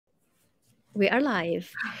We are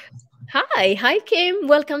live. Hi, Kim.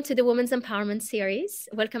 Welcome to the Women's Empowerment Series.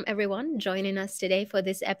 Welcome, everyone, joining us today for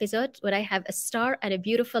this episode. Where I have a star and a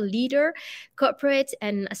beautiful leader, corporate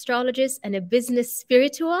and astrologist, and a business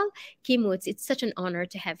spiritual, Kim Woods. It's such an honor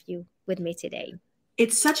to have you with me today.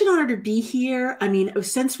 It's such an honor to be here. I mean,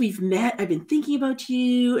 since we've met, I've been thinking about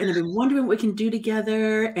you and I've been wondering what we can do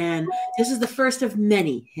together. And this is the first of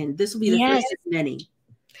many. And this will be the Yes. first of many.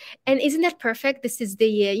 And isn't that perfect? This is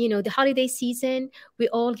the holiday season. We're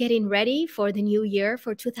all getting ready for the new year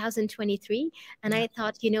for 2023. And I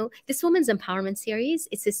thought, this Women's Empowerment Series,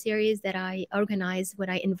 it's a series that I organize when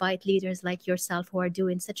I invite leaders like yourself who are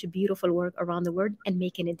doing such a beautiful work around the world and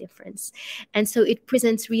making a difference. And so it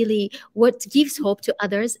presents really what gives hope to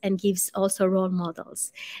others and gives also role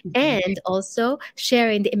models and also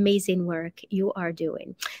sharing the amazing work you are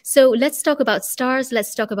doing. So let's talk about stars.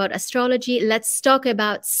 Let's talk about astrology. Let's talk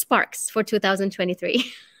about sparks for 2023.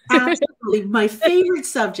 Absolutely. My favorite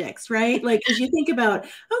subjects, right? Like, as you think about,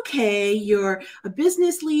 okay, you're a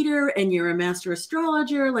business leader and you're a master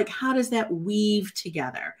astrologer, like, how does that weave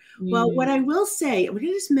together? Well, what I will say, we're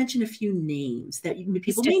going to just mention a few names that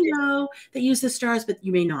people may know that use the stars, but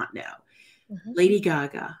you may not know. Lady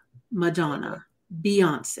Gaga, Madonna,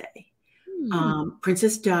 Beyonce,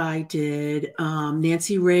 Princess Di did,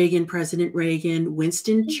 Nancy Reagan, President Reagan,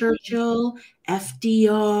 Winston Churchill,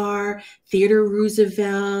 FDR, Theodore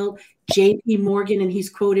Roosevelt, JP Morgan, and he's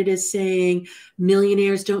quoted as saying,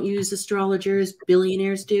 millionaires don't use astrologers,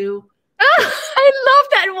 billionaires do. Oh, I love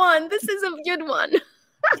that one. This is a good one.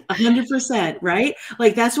 100%, right?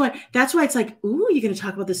 Like that's why it's like, ooh, you're going to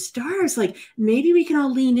talk about the stars. Like maybe we can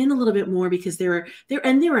all lean in a little bit more because there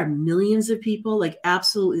are millions of people, like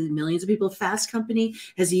absolutely millions of people. Fast Company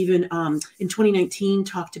has even in 2019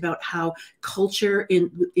 talked about how culture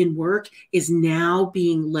in work is now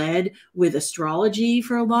being led with astrology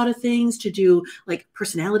for a lot of things, to do like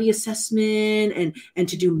personality assessment and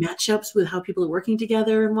to do matchups with how people are working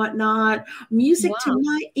together and whatnot. Music to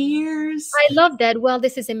my ears. I love that. Well,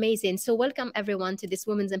 this is amazing. So welcome everyone to this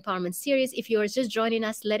Women's Empowerment Series. If you're just joining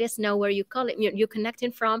us, let us know where you're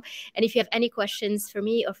connecting from. And if you have any questions for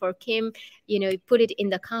me or for Kim, put it in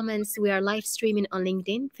the comments. We are live streaming on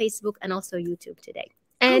LinkedIn, Facebook, and also YouTube today.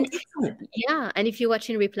 And and if you're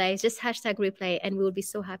watching replays, just hashtag replay and we will be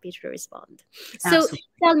so happy to respond. So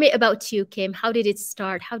tell me about you, Kim. How did it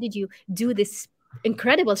start? How did you do this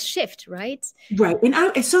incredible shift, right? Right.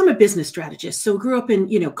 And so I'm a business strategist. So grew up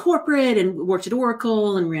in, corporate and worked at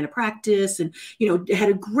Oracle and ran a practice and, had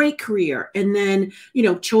a great career and then,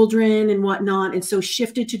 children and whatnot. And so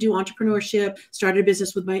shifted to do entrepreneurship, started a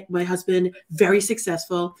business with my husband, very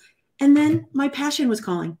successful. And then my passion was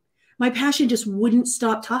calling. My passion just wouldn't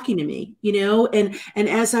stop talking to me, and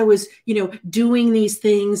as I was, doing these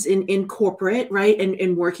things in corporate, right.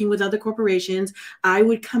 And working with other corporations, I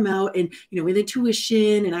would come out and, with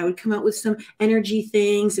intuition, and I would come out with some energy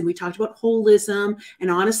things. And we talked about holism. And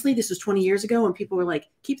honestly, this was 20 years ago and people were like,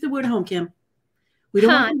 keep the wood at home, Kim. We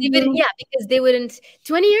don't want because they wouldn't.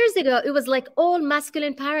 20 years ago, it was like all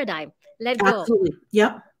masculine paradigm. Let go. Absolutely.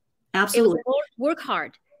 Yep. Absolutely. It was all work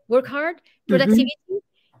hard, productivity.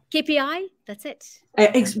 KPI, that's it.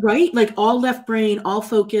 Right? Like all left brain, all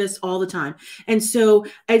focus, all the time. And so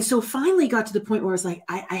finally got to the point where I was like,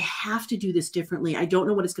 I have to do this differently. I don't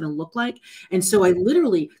know what it's going to look like. And so I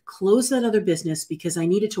literally closed that other business because I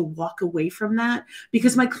needed to walk away from that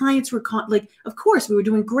because my clients were of course we were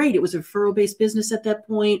doing great. It was a referral-based business at that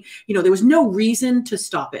point. There was no reason to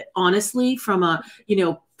stop it, honestly, from a,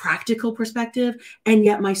 practical perspective. And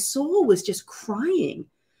yet my soul was just crying.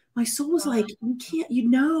 My soul was like, you can't,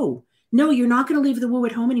 no, you're not going to leave the woo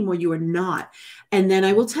at home anymore. You are not. And then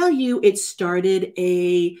I will tell you, it started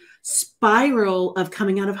a spiral of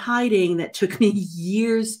coming out of hiding that took me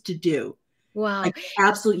years to do. Wow. Like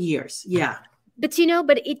absolute years. Yeah.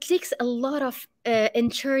 But it takes a lot of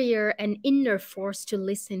interior and inner force to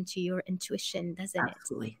listen to your intuition, doesn't it?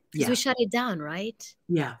 Absolutely. Because we shut it down, right?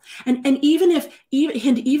 Yeah. And even if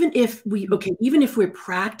we're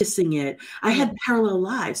practicing it, I had parallel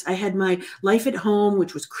lives. I had my life at home,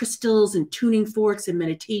 which was crystals and tuning forks and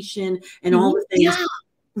meditation and all the things. Yeah.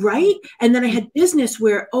 Right. And then I had business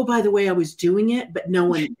where, oh, by the way, I was doing it, but no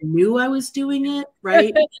one knew I was doing it.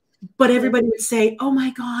 Right. But everybody would say, oh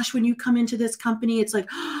my gosh, when you come into this company, it's like,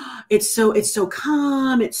 oh, it's so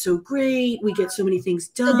calm. It's so great. We get so many things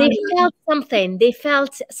done. So they felt something. They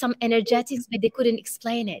felt some energetics, but they couldn't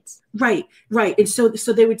explain it. Right. And so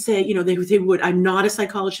they would say, they would, I'm not a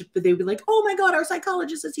psychologist, but they would be like, oh my God, our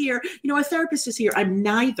psychologist is here. Our therapist is here. I'm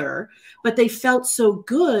neither, but they felt so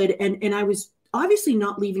good. And I was obviously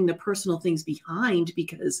not leaving the personal things behind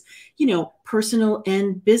because, you know, personal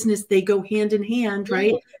and business, they go hand in hand,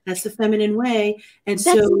 right? That's the feminine way. And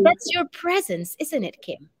so that's your presence, isn't it,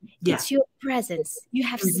 Kim? yeah. It's your presence. You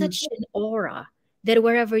have Mhm. such an aura that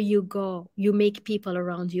wherever you go, you make people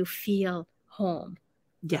around you feel home.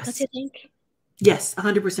 Don't Yes. you think? Yes,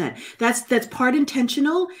 100%. That's part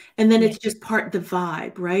intentional, and then Yeah. it's just part the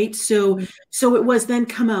vibe, right? So it was then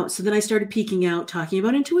come out. So then I started peeking out, talking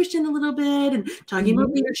about intuition a little bit and talking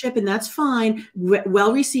about leadership, and that's fine.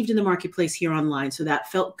 Well received in the marketplace here online, so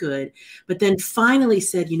that felt good. But then finally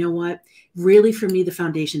said, you know what? Really, for me, the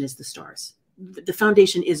foundation is the stars. The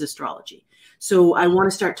foundation is astrology. So I want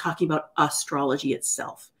to start talking about astrology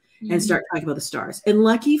itself and start talking about the stars. And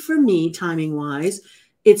lucky for me, timing wise,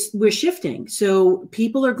 we're shifting. So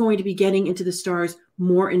people are going to be getting into the stars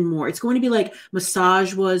more and more. It's going to be like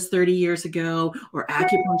massage was 30 years ago, or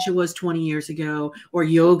acupuncture was 20 years ago, or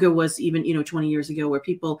yoga was even, 20 years ago, where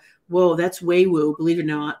people, whoa, that's way woo. Believe it or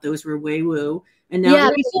not, those were way woo. And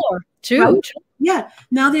now before. Right? True. Yeah.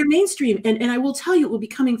 Now they're mainstream. And I will tell you, it will be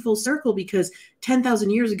coming full circle because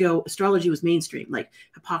 10,000 years ago, astrology was mainstream, like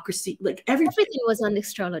hypocrisy, like Everything was on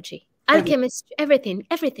astrology, alchemistry,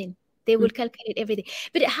 everything. They would calculate everything.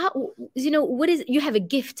 But how, what is, you have a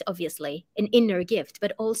gift, obviously, an inner gift,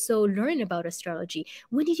 but also learn about astrology.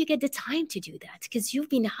 When did you get the time to do that? Because you've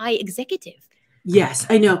been a high executive. Yes,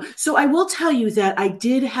 I know. So I will tell you that I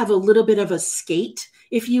did have a little bit of a skate,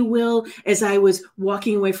 if you will, as I was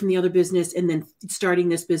walking away from the other business and then starting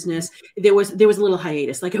this business. There was a little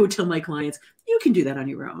hiatus. Like I would tell my clients, you can do that on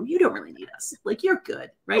your own. You don't really need us. Like you're good,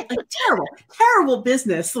 right? Like terrible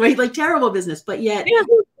business, right? Like terrible business. But yet,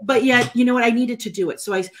 you know what? I needed to do it.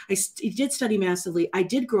 So I did study massively. I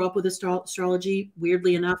did grow up with astrology.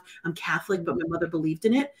 Weirdly enough, I'm Catholic, but my mother believed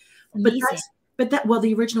in it. Amazing. Well,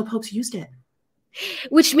 the original popes used it.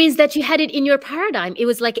 Which means that you had it in your paradigm. It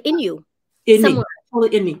was like in you. In me.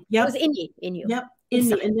 Totally in me. Yep. It was in you. Yep. In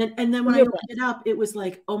me. And then when I looked it up, it was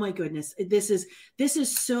like, oh my goodness, this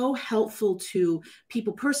is so helpful to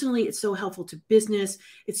people personally. It's so helpful to business.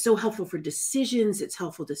 It's so helpful for decisions. It's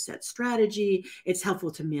helpful to set strategy. It's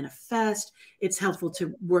helpful to manifest. It's helpful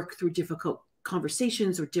to work through difficult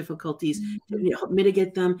conversations or difficulties to help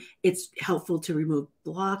mitigate them. It's helpful to remove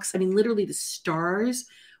blocks. I mean, literally the stars,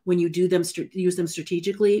 when you do them, use them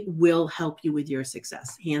strategically, will help you with your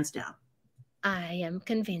success, hands down. I am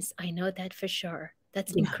convinced. I know that for sure.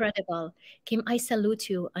 That's incredible. Kim, I salute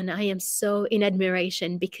you. And I am so in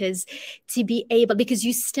admiration because because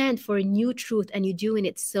you stand for a new truth and you're doing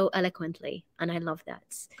it so eloquently. And I love that.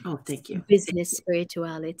 Oh, thank you. Business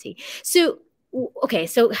spirituality. So, okay.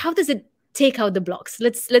 So how does it take out the blocks?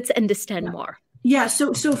 Let's understand more. Yeah.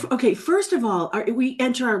 So okay. First of all, we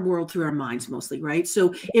enter our world through our minds mostly, right?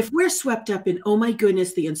 So if we're swept up in, oh my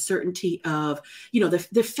goodness, the uncertainty of,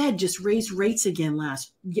 the Fed just raised rates again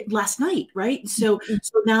last night, right? So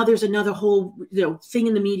now there's another whole thing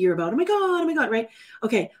in the media about, oh my God, right?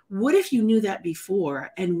 Okay. What if you knew that before,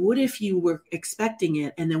 and what if you were expecting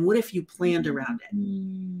it, and then what if you planned around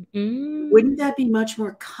it? Wouldn't that be much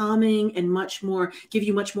more calming and give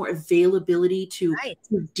you much more availability to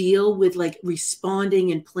deal with like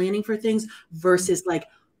responding and planning for things versus like,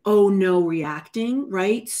 oh no, reacting,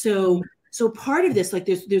 right? So part of this, like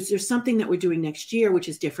there's something that we're doing next year, which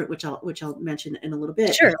is different, which I'll mention in a little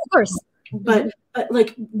bit. Sure, of course. But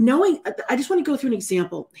like knowing, I just want to go through an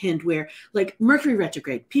example, Hynd, where like Mercury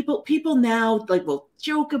retrograde, people now like will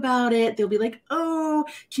joke about it. They'll be like, oh,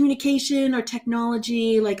 communication or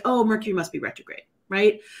technology, like, oh, Mercury must be retrograde,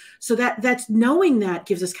 right? So that's knowing that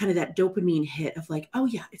gives us kind of that dopamine hit of like, oh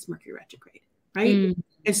yeah, it's Mercury retrograde, right?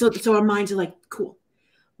 And so our minds are like, cool.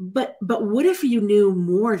 But what if you knew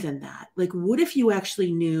more than that? Like, what if you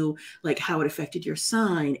actually knew like how it affected your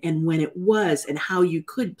sign and when it was and how you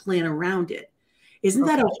could plan around it? Isn't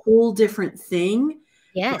that a whole different thing?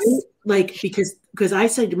 Yes. Right? Like, because I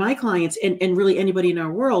said to my clients and really anybody in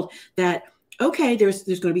our world that, okay, there's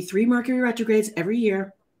going to be 3 Mercury retrogrades every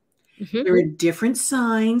year. They're in different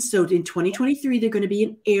signs. So in 2023, they're going to be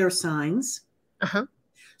in air signs.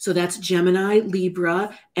 So that's Gemini,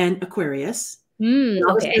 Libra, and Aquarius. Now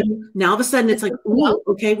all of a sudden it's like, ooh,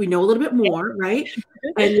 okay, we know a little bit more, right?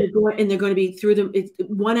 And they're going to be through them.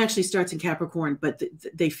 One actually starts in Capricorn, but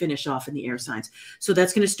they finish off in the air signs. So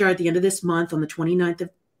that's going to start at the end of this month on the 29th of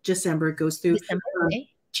December. It goes through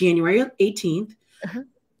January 18th.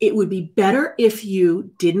 It would be better if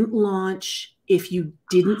you didn't launch, if you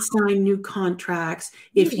didn't sign new contracts,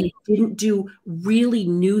 if you didn't do really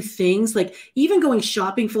new things, like even going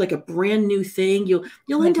shopping for like a brand new thing,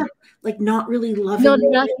 you'll end up like not really loving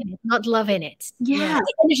not loving it. Yeah.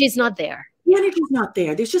 The energy is not there. the energy's not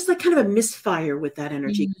there. There's just like kind of a misfire with that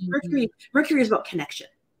energy. Mm-hmm. Mercury is about connection.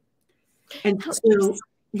 And How so,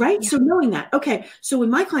 right. yeah. So knowing that, okay. So with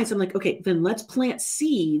my clients, I'm like, okay, then let's plant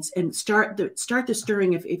seeds and start the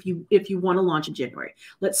stirring. If you want to launch in January,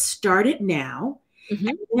 let's start it now. Mm-hmm.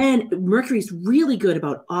 And then Mercury's really good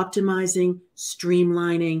about optimizing,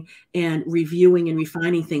 streamlining, and reviewing and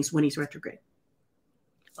refining things when he's retrograde.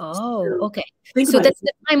 Oh, So okay. think So about that's it.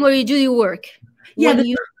 the time where you do your work. Yeah, When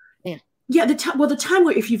you, yeah. Yeah, the time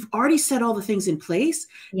where if you've already set all the things in place,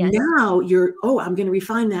 Yes. now you're, I'm going to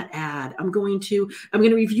refine that ad. I'm going to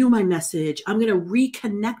review my message. I'm going to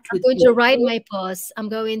reconnect I'm with going to people. write my post. I'm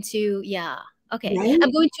going to, yeah. Okay. Right?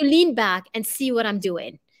 I'm going to lean back and see what I'm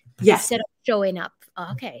doing Yes. instead of showing up.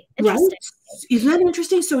 Okay. Right. Interesting. Isn't that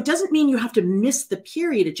interesting? So it doesn't mean you have to miss the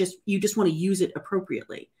period. You just want to use it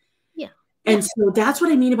appropriately. Yeah. And so that's what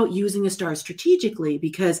I mean about using the stars strategically,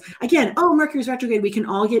 because again, Mercury's retrograde, we can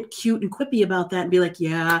all get cute and quippy about that and be like,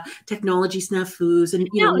 yeah, technology snafus and,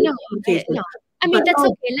 No. I mean, that's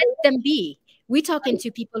okay. Let them be. We're talking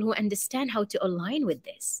to people who understand how to align with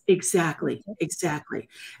this. Exactly.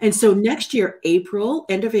 And so next year,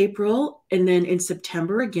 end of April, and then in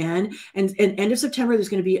September again, and end of September, there's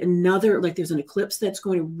going to be there's an eclipse that's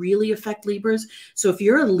going to really affect Libras. So if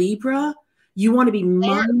you're a Libra, you want to be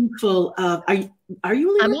mindful of, are you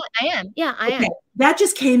a Libra? I am. Yeah, I am. That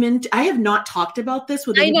just came in. I have not talked about this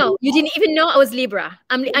with anybody. I know. You didn't even know I was Libra.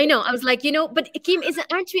 I know. I was like, but Kim,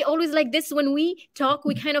 aren't we always like this when we talk?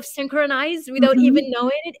 We kind of synchronize without even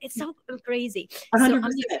knowing it. It's so crazy. 100%.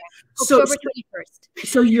 So October 21st.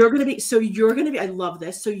 So you're going to be, I love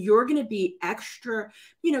this. So you're going to be extra,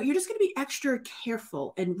 you're just going to be extra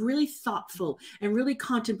careful and really thoughtful and really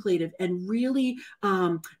contemplative and really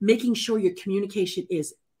making sure your communication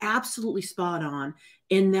is absolutely spot on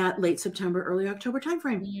in that late September, early October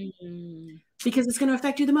timeframe, because it's going to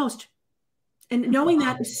affect you the most. And knowing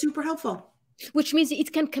that is super helpful. Which means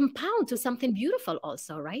it can compound to something beautiful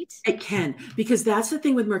also, right? It can, because that's the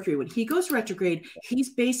thing with Mercury. When he goes retrograde, he's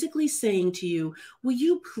basically saying to you, will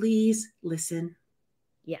you please listen?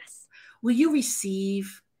 Yes. Will you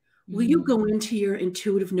receive? Will you go into your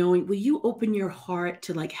intuitive knowing? Will you open your heart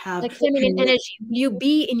to have feminine energy? Will you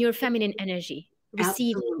be in your feminine energy?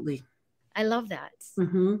 Receive. Absolutely. I love that.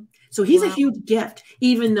 So he's a huge gift,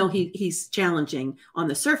 even though he's challenging on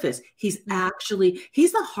the surface. He's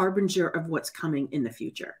the harbinger of what's coming in the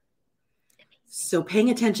future. So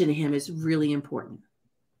paying attention to him is really important.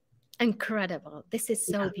 Incredible. This is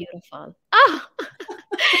so beautiful. Oh,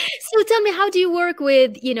 so tell me, how do you work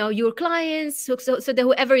with, your clients? So that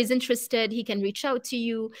whoever is interested, he can reach out to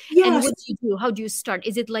you. Yes. And what do you do? How do you start?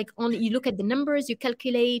 Is it like only you look at the numbers, you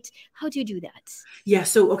calculate? How do you do that? Yeah.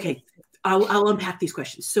 So, okay. I'll unpack these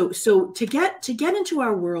questions. So to get into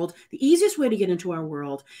our world, the easiest way to get into our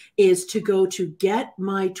world is to go to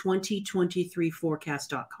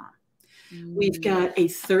getmy2023forecast.com. We've got a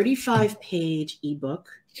 35-page ebook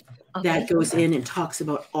that goes in and talks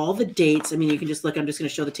about all the dates. I mean, you can just look. I'm just going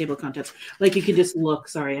to show the table of contents. You can just look.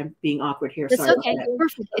 Sorry, I'm being awkward here. That's sorry. Okay.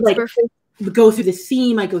 Perfect. It's perfect. Go through the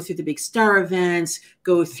theme. I go through the big star events,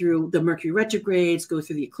 go through the Mercury retrogrades, go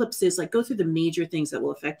through the eclipses, go through the major things that will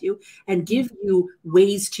affect you and give you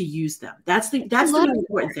ways to use them. That's the most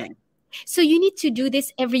important thing. So you need to do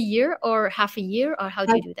this every year or half a year, or how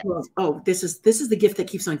do you do that? This is the gift that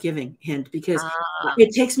keeps on giving, Hynd, because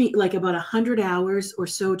it takes me about 100 hours or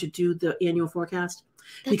so to do the annual forecast.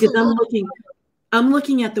 Because I'm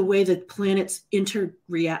looking at the way that planets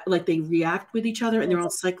react, they react with each other, and they're all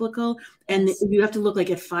cyclical. And you have to look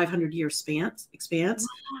at 500-year expanse. Wow.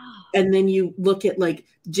 And then you look at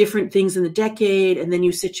different things in the decade, and then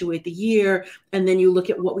you situate the year, and then you look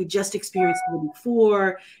at what we just experienced the year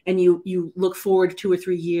before, and you look forward 2 or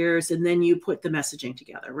 3 years, and then you put the messaging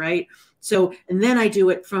together, right? So, and then I do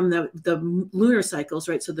it from the lunar cycles,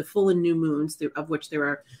 right? So the full and new moons, of which there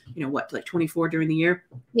are, 24 during the year.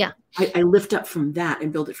 Yeah. I lift up from that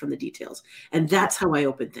and build it from the details. And that's how I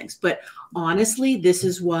open things. But honestly, this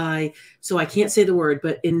is why, so I can't say the word,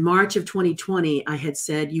 but in March of 2020, I had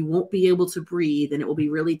said, you won't be able to breathe and it will be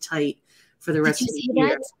really tight for the rest of the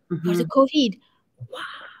year. For the COVID. Wow.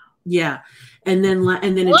 Yeah. And then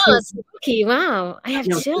spooky. Wow. I have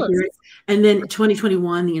chills. And then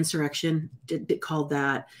 2021, the insurrection called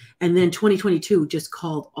that. And then 2022 just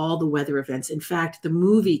called all the weather events. In fact, the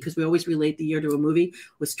movie, because we always relate the year to a movie,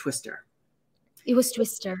 was Twister. It was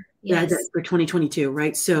Twister. Yes. for 2022,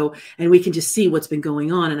 right? So, and we can just see what's been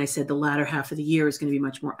going on. And I said the latter half of the year is going to be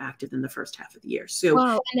much more active than the first half of the year. So,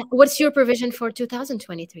 Wow. And what's your provision for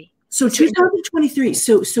 2023? so What's your 2023.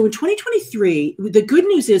 So in 2023, the good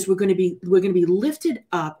news is we're going to be lifted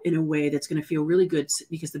up in a way that's going to feel really good,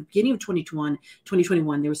 because the beginning of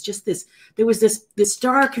 2021, there was this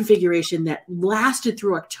star configuration that lasted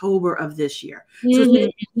through October of this year. So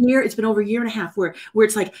it's been over a year and a half where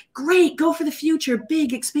it's like, great, go for the future,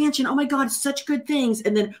 big expansion. Oh my God, such good things.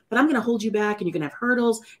 And then, but I'm going to hold you back, and you're going to have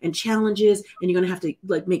hurdles and challenges, and you're going to have to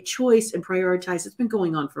like make choice and prioritize. It's been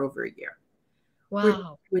going on for over a year.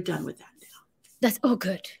 Wow. We're done with that now. That's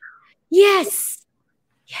good. Yes.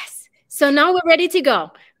 Yes. So now we're ready to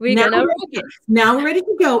go. Now we're ready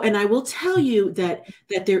to go. And I will tell you that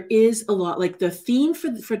there is a lot, like the theme for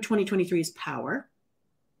 2023 is power.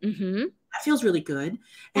 That feels really good.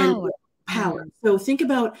 And power. So think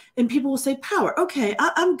about, and people will say power. Okay,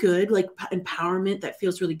 I'm good. Like empowerment, that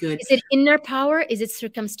feels really good. Is it inner power? Is it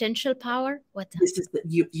circumstantial power? What? This is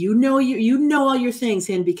you know all your things,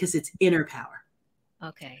 Hynd, because it's inner power.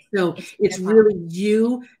 Okay. So it's really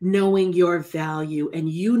you knowing your value and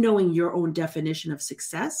you knowing your own definition of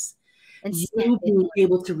success, and you being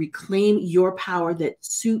able to reclaim your power that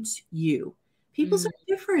suits you. People's are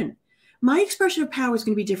different. My expression of power is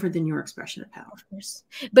going to be different than your expression of power. Of course.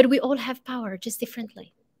 But we all have power, just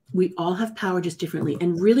differently. We all have power, just differently,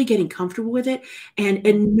 and really getting comfortable with it, and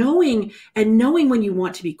knowing when you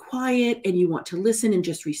want to be quiet and you want to listen and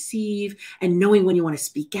just receive, and knowing when you want to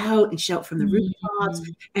speak out and shout from the rooftops.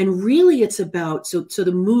 And really it's about, so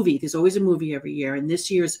the movie, there's always a movie every year, and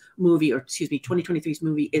this year's movie, or excuse me, 2023's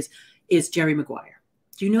movie is Jerry Maguire.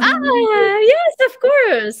 Do you know that movie? Yes, of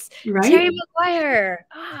course. Right? Jerry Maguire.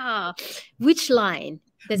 Which line?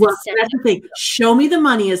 That's the thing. Show me the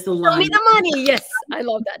money is the line. Show me the money. Yes, I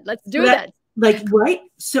love that. Let's do that. Like, right?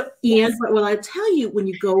 So, and what I tell you, when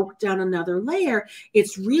you go down another layer,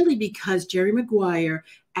 it's really because Jerry Maguire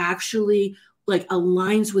actually like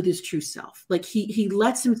aligns with his true self. Like he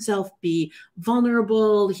lets himself be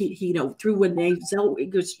vulnerable. He through when they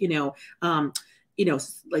goes,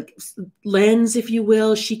 like lens, if you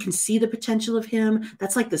will, she can see the potential of him.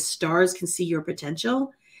 That's like the stars can see your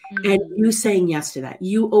potential. And you saying yes to that,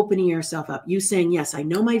 you opening yourself up, you saying, yes, I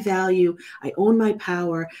know my value. I own my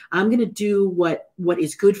power. I'm going to do what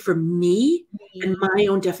is good for me and my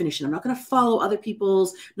own definition. I'm not going to follow other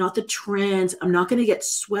people's, not the trends. I'm not going to get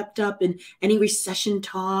swept up in any recession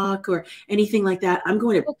talk or anything like that. I'm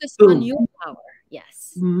going to focus on your power.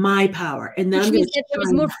 Yes. My power. And then there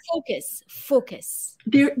is more focus.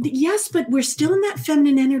 Yes, but we're still in that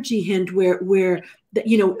feminine energy, Hynd, where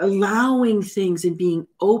allowing things and being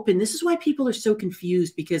open. This is why people are so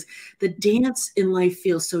confused, because the dance in life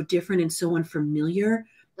feels so different and so unfamiliar,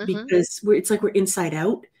 because it's like we're inside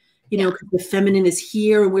out, because the feminine is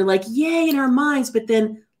here and we're like, yay, in our minds, but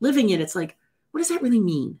then living it, it's like, what does that really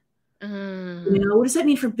mean? What does that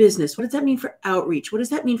mean for business? What does that mean for outreach? What does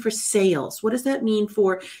that mean for sales? What does that mean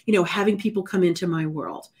for, having people come into my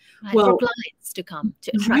world? Right, for clients to come,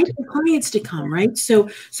 to attract clients to come, right? So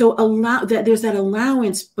allow that. There's that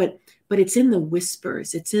allowance, but it's in the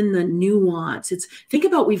whispers. It's in the nuance. Think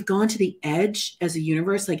about, we've gone to the edge as a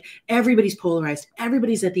universe. Like everybody's polarized.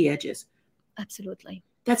 Everybody's at the edges. Absolutely.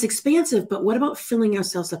 That's expansive, but what about filling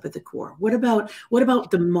ourselves up at the core? What about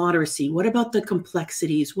the moderacy? What about the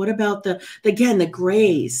complexities? What about the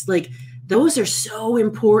grays? Like those are so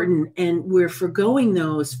important, and we're forgoing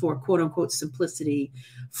those for quote unquote simplicity,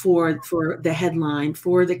 for the headline,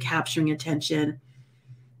 for the capturing attention.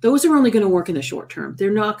 Those are only going to work in the short term. They're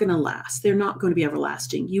not going to last. They're not going to be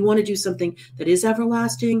everlasting. You want to do something that is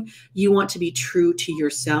everlasting. You want to be true to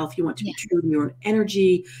yourself. You want to be true to your own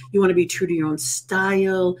energy. You want to be true to your own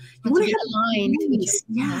style. You want to be aligned with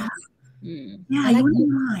yourself. You want to be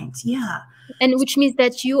aligned. Yeah. And which means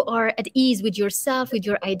that you are at ease with yourself, with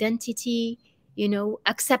your identity,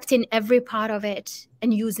 accepting every part of it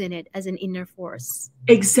and using it as an inner force.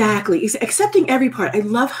 Exactly. Accepting every part. I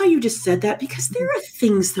love how you just said that, because there are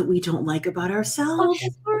things that we don't like about ourselves.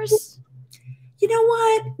 Of course. You know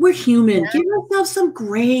what? We're human. Give ourselves some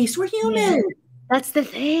grace. We're human. Yeah. That's the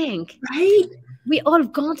thing. Right? We all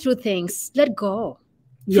have gone through things. Let go.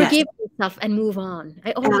 Yes. Forgive yourself and move on.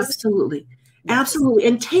 Absolutely. Absolutely.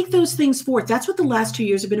 And take those things forth. That's what the last 2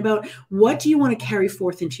 years have been about. What do you want to carry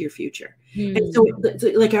forth into your future? And so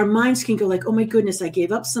like our minds can go like, oh my goodness, I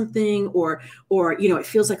gave up something, or it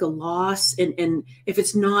feels like a loss. And if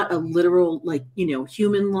it's not a literal, like,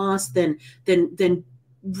 human loss, then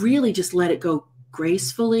really just let it go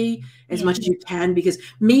gracefully as much as you can, because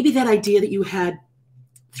maybe that idea that you had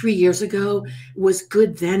 3 years ago was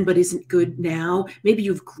good then, but isn't good now. Maybe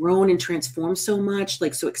you've grown and transformed so much,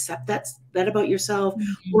 like, so accept that about yourself.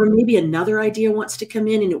 Or maybe another idea wants to come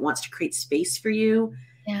in and it wants to create space for you.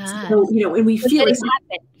 Yeah. So, and we So feel let it. it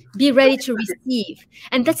happen. Be ready to receive.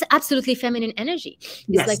 And that's absolutely feminine energy. It's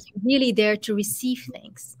Yes. like you're really there to receive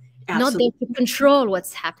things, Absolutely. not there to control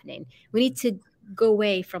what's happening. We need to go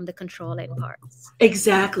away from the controlling parts.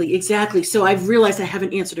 Exactly. So I've realized I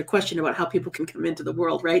haven't answered a question about how people can come into the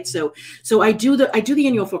world, right? So I do the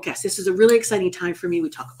annual forecast. This is a really exciting time for me. We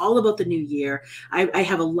talk all about the new year. I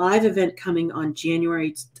have a live event coming on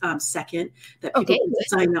January 2nd that people can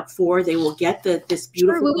sign up for. They will get this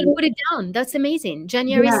beautiful. Sure, we will put it down. That's amazing.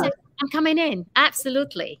 January 2nd. I'm coming in.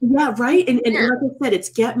 Absolutely. Yeah, right. And like I said, it's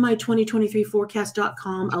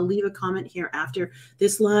getmy2023forecast.com. I'll leave a comment here after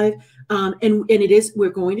this live. And we're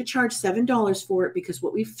going to charge $7 for it, because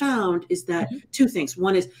what we found is that two things.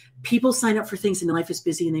 One is people sign up for things and life is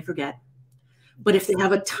busy and they forget. But if they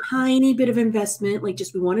have a tiny bit of investment, like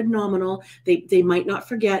just we wanted nominal, they might not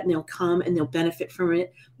forget and they'll come and they'll benefit from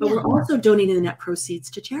it. But we're also donating the net proceeds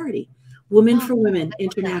to charity. Women for Women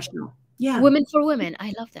International. Yeah. Women for Women.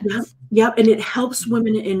 I love that. Yep. And it helps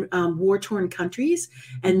women in war-torn countries.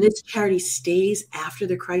 And this charity stays after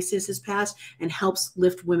the crisis has passed and helps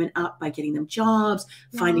lift women up by getting them jobs,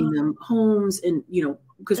 finding them homes, and,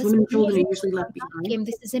 because women and children are usually left behind. Kim,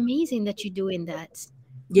 this is amazing that you're doing that.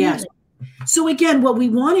 Yes. Really. So again, what we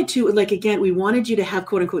wanted to, we wanted you to have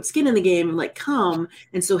quote unquote skin in the game and come.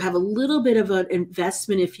 And so have a little bit of an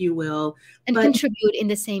investment, if you will. And contribute in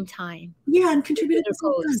the same time. Yeah. And contribute at the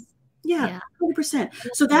same time. Yeah, 100%.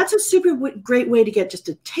 So that's a super great way to get just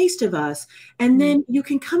a taste of us. And then you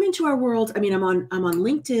can come into our world. I mean, I'm on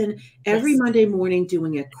LinkedIn every Monday morning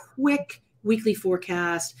doing a quick weekly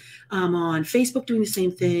forecast. I'm on Facebook doing the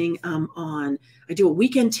same thing. I do a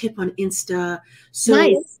weekend tip on Insta. So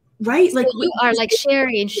nice. Right? So you are like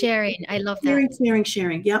sharing. I love that.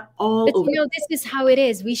 Sharing. Yep. All over. This is how it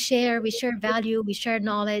is. We share value, we share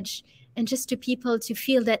knowledge. And just to people to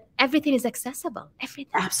feel that everything is accessible.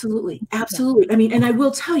 Everything. Absolutely. I mean, and I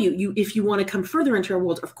will tell you, if you want to come further into our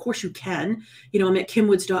world, of course you can. I'm at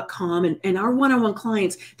kimwoods.com, and our one-on-one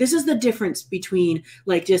clients, this is the difference between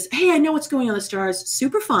just, hey, I know what's going on in the stars,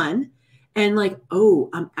 super fun, and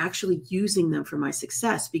I'm actually using them for my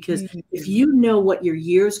success. Because if you know what your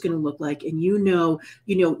year is going to look like, and you know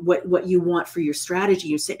what you want for your strategy,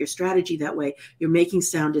 you set your strategy that way, you're making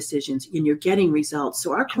sound decisions and you're getting results.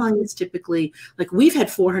 So our clients typically, we've had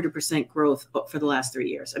 400% growth for the last 3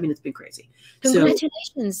 years. I mean, it's been crazy.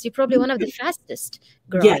 Congratulations. You're probably one of the fastest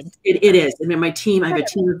growing. Yes, it is. I mean, I have a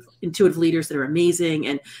team of intuitive leaders that are amazing.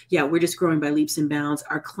 And we're just growing by leaps and bounds.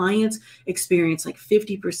 Our clients experience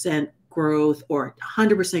 50% growth or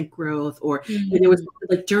 100% growth, or there was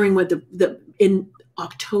during what in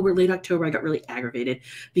October, late October, I got really aggravated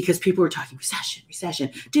because people were talking recession,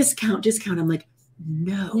 discount. I'm like,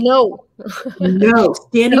 no,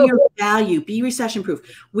 stand in your value, be recession proof.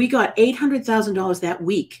 We got $800,000 that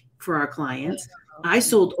week for our clients. I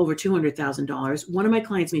sold over $200,000. One of my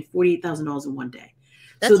clients made $48,000 in one day.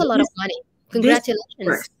 That's a lot of money.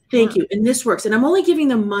 Congratulations. Thank you. And this works. And I'm only giving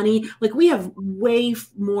them money. We have way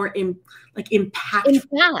more impact.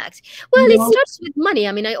 Well, it starts with money.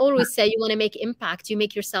 I mean, I always say you want to make impact. You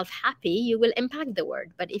make yourself happy, you will impact the world.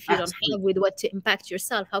 But if you don't have with what to impact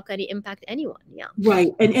yourself, how can you impact anyone? Yeah.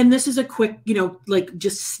 Right. And this is a quick,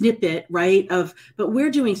 just snippet, right? But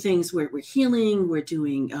we're doing things where we're healing. We're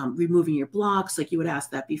doing removing your blocks. You had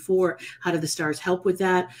asked that before. How do the stars help with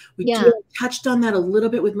that? We touched on that a little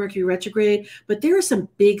bit with Mercury retrograde, but there are some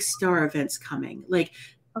big star events coming.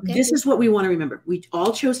 This is what we want to remember. We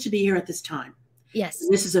all chose to be here at this time. Yes.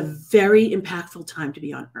 And this is a very impactful time to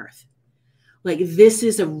be on Earth. This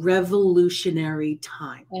is a revolutionary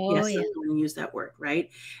time. I'm going to use that word, right?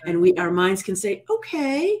 And our minds can say,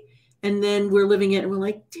 okay. And then we're living it and we're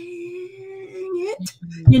like, dang it,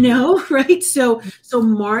 right? So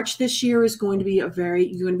March this year is going to be want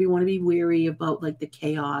to be wary about the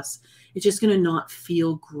chaos. It's just going to not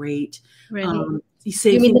feel great. Really?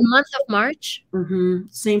 You mean the month of March?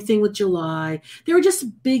 Same thing with July. There are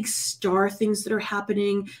just big star things that are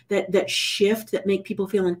happening that shift, that make people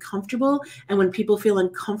feel uncomfortable. And when people feel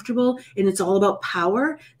uncomfortable, and it's all about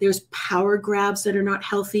power, there's power grabs that are not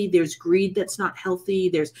healthy. There's greed that's not healthy.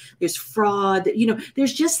 There's fraud.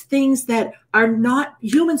 There's just things that are not,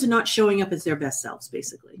 humans are not showing up as their best selves,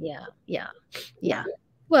 basically. Yeah.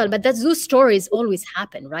 Well, but those stories always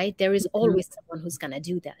happen, right? There is always someone who's going to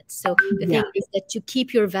do that. So the thing is that to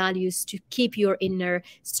keep your values, to keep your inner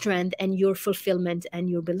strength and your fulfillment and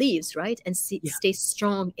your beliefs, right? And stay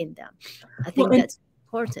strong in them. I think that's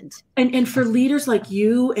important. And for leaders like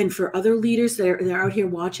you and for other leaders that are out here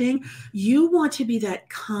watching, you want to be that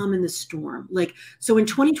calm in the storm. Like, so in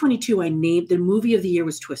 2022, I named the movie of the year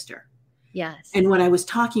was Twister. Yes. And what I was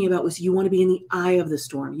talking about was you want to be in the eye of the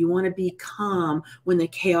storm. You want to be calm when the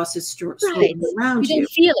chaos is swirling around you. You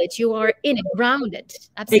don't feel it. You are in it, grounded.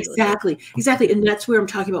 Absolutely. Exactly. And that's where I'm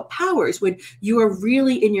talking about powers. When you are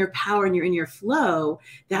really in your power and you're in your flow,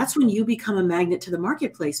 that's when you become a magnet to the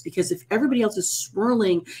marketplace. Because if everybody else is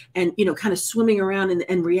swirling and, kind of swimming around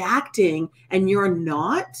and reacting and you're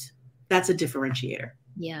not, that's a differentiator.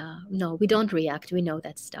 Yeah, no, we don't react. We know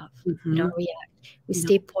that stuff. Mm-hmm. We don't react. We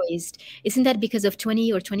stay poised. Isn't that because of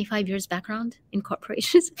 20 or 25 years background in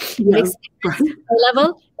corporations? Makes right.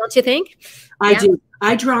 level, don't you think? I do.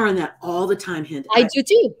 I draw on that all the time, Hynd. I do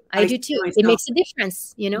too. It makes a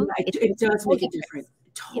difference, It does make a difference.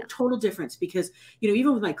 Total difference, because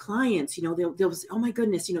even with my clients, they'll say, oh my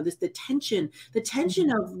goodness, the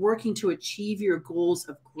tension of working to achieve your goals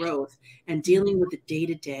of growth and dealing with the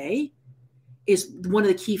day-to-day is one of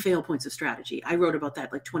the key fail points of strategy. I wrote about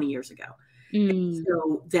that like 20 years ago.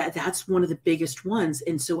 So that's one of the biggest ones.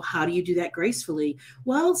 And so how do you do that gracefully?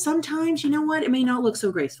 Well, sometimes, it may not look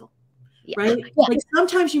so graceful. Right? Yeah. Like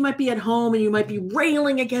sometimes you might be at home and you might be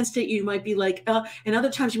railing against it. You might be like, and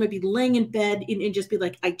other times you might be laying in bed and just be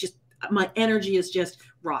like, my energy is just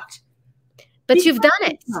rocked. But you've done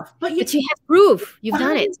it. But you have proof. You've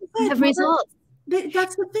done it. You have results.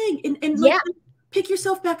 That's the thing. And pick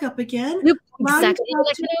yourself back up again. Exactly.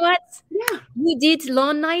 Like, you know what? Yeah. You did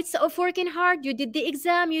long nights of working hard. You did the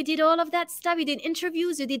exam. You did all of that stuff. You did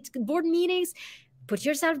interviews. You did board meetings. Put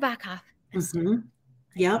yourself back up.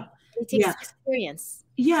 Yep. It takes experience.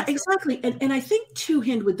 Yeah, exactly. And I think too,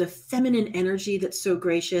 Hynd, with the feminine energy that's so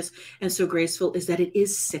gracious and so graceful, is that it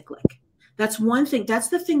is cyclic. That's one thing. That's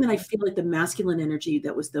the thing that I feel like the masculine energy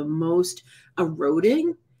that was the most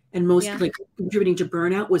eroding and most like contributing to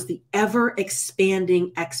burnout was the ever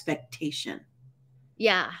expanding expectation.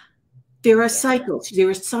 Yeah. There are cycles. There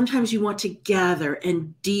are sometimes you want to gather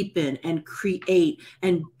and deepen and create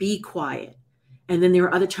and be quiet. And then there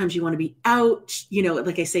are other times you want to be out,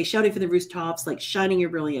 like I say, shouting from the rooftops, like shining your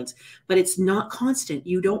brilliance, but it's not constant.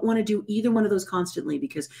 You don't want to do either one of those constantly,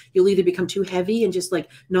 because you'll either become too heavy and just like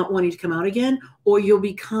not wanting to come out again, or you'll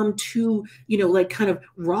become too, like kind of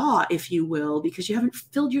raw, if you will, because you haven't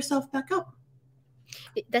filled yourself back up.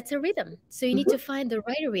 That's a rhythm. So you need to find the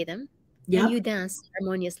right rhythm and you dance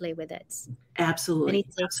harmoniously with it. Absolutely. And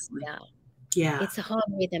it takes, yeah. It's a hard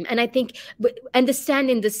rhythm. And I think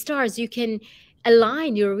understanding the stars, you can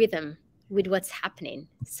align your rhythm with what's happening,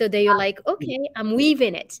 so that you're like, okay, I'm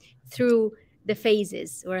weaving it through the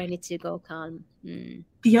phases where I need to go calm.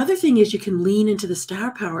 The other thing is you can lean into the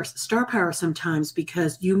star power sometimes,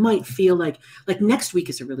 because you might feel like next week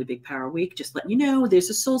is a really big power week. Just letting you know, there's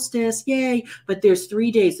a solstice, yay! But there's 3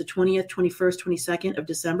 days, the 20th, 21st, 22nd of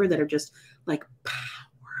December, that are just like powerful.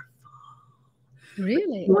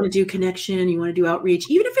 Really? You want to do connection, you want to do outreach,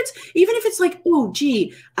 even if it's like, oh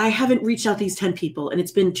gee, I haven't reached out these 10 people and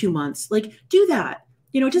it's been 2 months. Like, do that.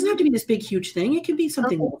 It doesn't have to be this big huge thing. It can be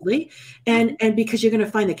something lovely, and because you're going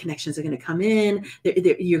to find that connections are going to come in.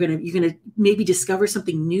 You're going to maybe discover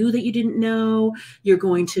something new that you didn't know. You're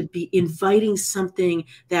going to be inviting something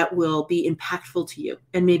that will be impactful to you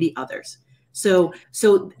and maybe others. So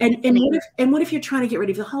what if you're trying to get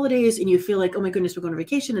ready for the holidays and you feel like, oh my goodness, we're going on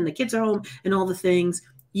vacation and the kids are home and all the things?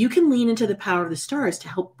 You can lean into the power of the stars to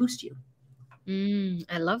help boost you.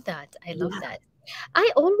 I love that. I love that.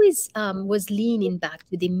 I always was leaning back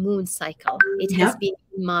to the moon cycle. It has been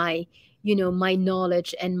my, my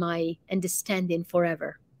knowledge and my understanding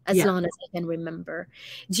forever, as long as I can remember.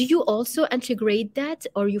 Do you also integrate that,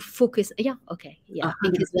 or you focus? Yeah. Okay. Yeah.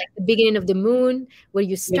 Because like the beginning of the moon, where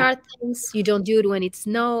you start things, you don't do it when it's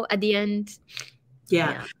no at the end.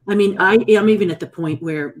 Yeah. I mean, I am even at the point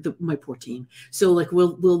where my poor team. So like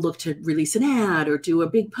we'll look to release an ad or do a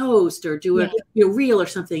big post or do a reel or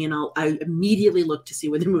something, and I immediately look to see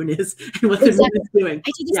where the moon is and what the moon is doing.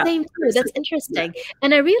 I do the same too. That's interesting.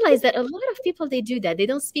 And I realize that a lot of people, they do that. They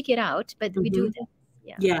don't speak it out, but we do that.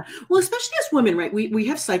 Yeah. Well, especially as women, right? We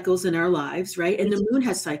have cycles in our lives, right? And the moon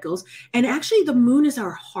has cycles. And actually the moon is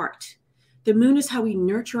our heart. The moon is how we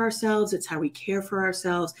nurture ourselves. It's how we care for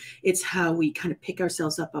ourselves. It's how we kind of pick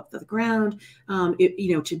ourselves up the ground,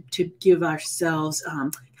 to give ourselves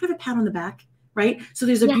kind of a pat on the back, right? So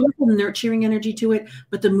there's a beautiful nurturing energy to it,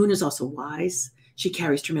 but the moon is also wise. She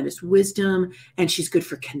carries tremendous wisdom, and she's good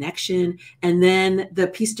for connection. And then the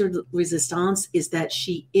piece de resistance is that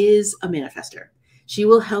she is a manifester. She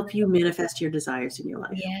will help you manifest your desires in your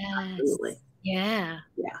life. Yes. Absolutely. Yeah.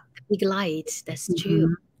 Big light. That's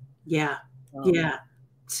true. Yeah. Oh. Yeah.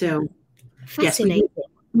 So yes, Fascinating.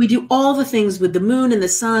 we do all the things with the moon and the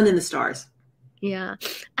sun and the stars. Yeah,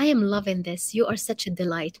 I am loving this. You are such a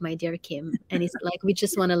delight, my dear Kim. And it's like we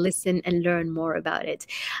just want to listen and learn more about it.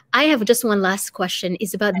 I have just one last question.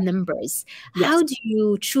 It's about numbers. Yes. How do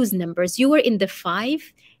you choose numbers? You were in the five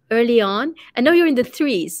early on, and now you're in the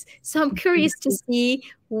threes. So I'm curious to see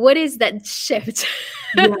what is that shift.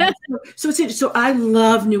 Yeah. So it's interesting. So I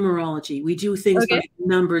love numerology. We do things by Okay.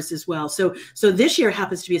 numbers as well. So this year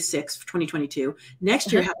happens to be a 6 for 2022.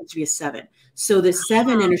 Next year Uh-huh. happens to be a 7. So the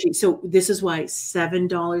 7 energy. So this is why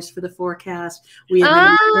 $7 for the forecast. We have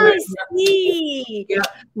Ah, another, I see. yeah,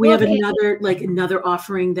 we have Okay. another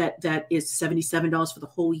offering that is $77 for the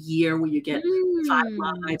whole year, where you get 5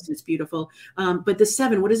 Mm. lives. It's beautiful. But the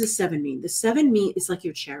 7, what does the 7 mean? The 7 mean it's like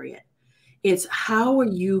your chariot. It's how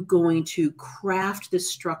are you going to craft the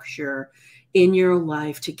structure in your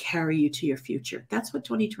life to carry you to your future? That's what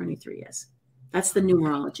 2023 is. That's the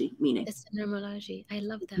numerology meaning. That's the numerology. I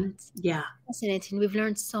love that. Yeah. Fascinating. We've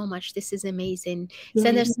learned so much. This is amazing.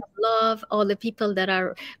 Send Yeah. us some love. All the people that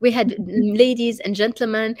are, we had ladies and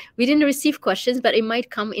gentlemen. We didn't receive questions, but it might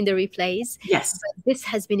come in the replays. Yes. But this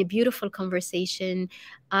has been a beautiful conversation.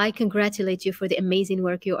 I congratulate you for the amazing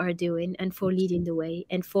work you are doing and for leading the way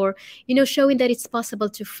and for, showing that it's possible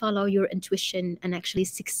to follow your intuition and actually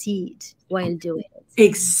succeed while doing it.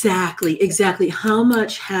 Exactly. How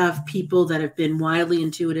much have people that have been wildly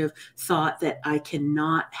intuitive thought that I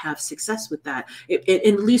cannot have success with that,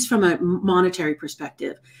 at least from a monetary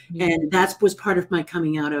perspective? Yeah. And that was part of my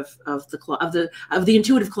coming out of the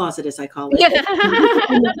intuitive closet, as I call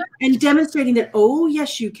it, and demonstrating that, oh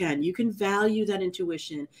yes, you can value that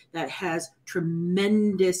intuition that has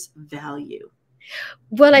tremendous value.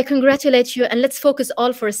 Well, I congratulate you, and let's focus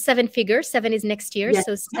all for 7 figure. 7 is next year, Yes.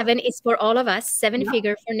 so 7 is for all of us. 7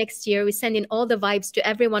 figure for next year. We send in all the vibes to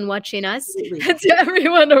everyone watching us, to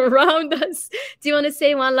everyone around us. Do you want to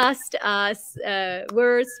say one last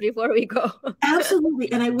words before we go?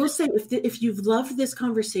 Absolutely. And I will say, if you've loved this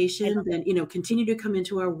conversation, then continue to come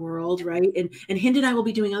into our world, right? And Hynd and I will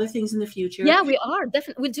be doing other things in the future. Yeah, we are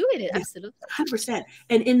definitely. We'll do it. Absolutely. 100%.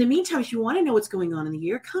 And in the meantime, if you want to know what's going on in the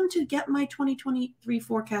year, come to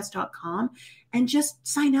getmy2023forecast.com and just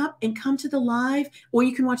sign up and come to the live, or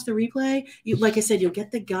you can watch the replay. Like I said, you'll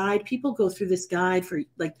get the guide. People go through this guide for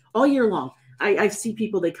like all year long. I see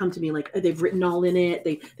people, they come to me like they've written all in it.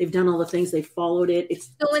 They've done all the things. They've followed it.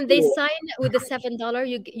 So when they sign with the $7,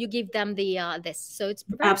 you give them the this. So it's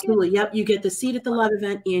absolutely good. Yep. You get the seat at the live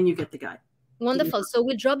event and you get the guide. Wonderful. So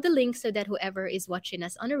we'll drop the link so that whoever is watching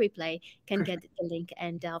us on a replay can get the link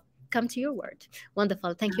and come to your word.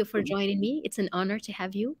 Wonderful. Thank you for joining me. It's an honor to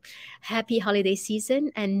have you. Happy holiday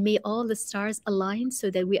season, and may all the stars align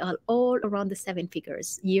so that we are all around the 7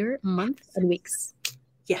 figures, year, month, and weeks.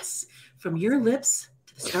 Yes. From your lips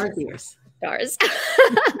to the stars' ears. Stars.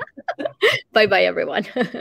 Bye-bye, everyone.